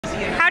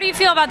do you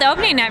feel about the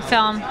opening night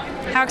film?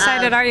 How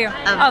excited are you?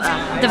 Of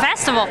the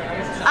festival?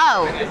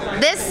 Oh,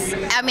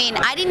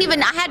 I didn't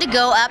even, I had to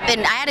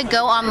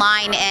go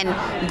online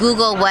and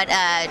Google what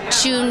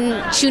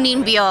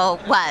Chunin Bio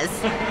was.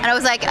 And I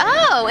was like,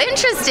 oh,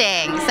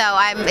 interesting. So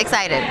I'm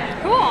excited.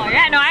 Cool.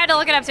 Yeah, no, I had to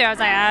look it up too. I was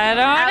like, I don't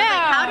know.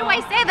 Like, how do I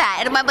say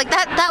that? And I'm like,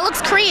 that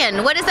looks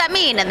Korean. What does that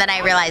mean? And then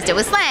I realized it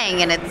was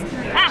slang and it's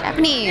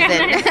Japanese.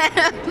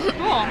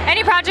 Cool.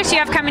 Any projects you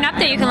have coming up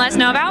that you can let us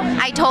know about?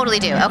 I totally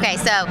do. Okay,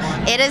 so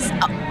it is...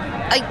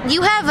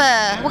 you have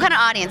what kind of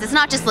audience? It's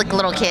not just like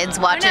little kids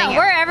watching. No,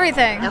 we're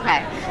everything.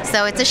 Okay,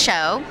 so it's a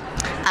show.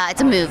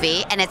 It's a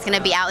movie, and it's going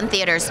to be out in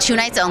theaters 2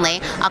 nights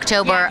only,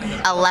 October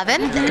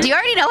 11th. Do you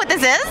already know what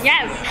this is?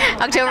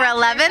 Yes. October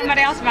 11th.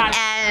 Somebody else about it.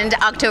 And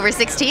October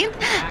 16th.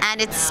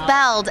 And it's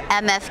spelled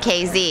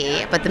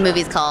MFKZ, but the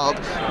movie's called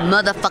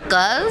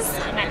Motherfuckers.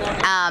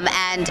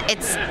 And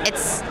it's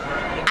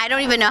I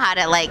don't even know how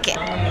to like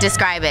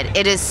describe it.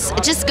 It is,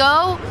 just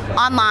go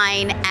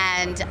online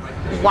and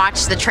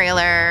watch the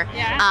trailer.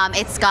 Yeah.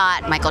 It's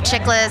got Michael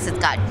Chiklis, it's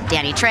got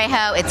Danny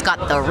Trejo, it's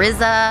got the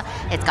RZA,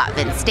 it's got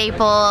Vince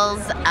Staples.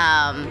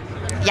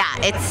 Yeah,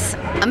 it's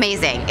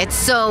amazing. It's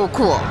so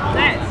cool.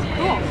 Nice.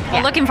 Cool.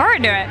 Well, looking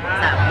forward to it. So,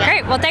 yeah.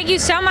 Great. Well, thank you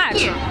so much.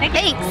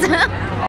 Thanks.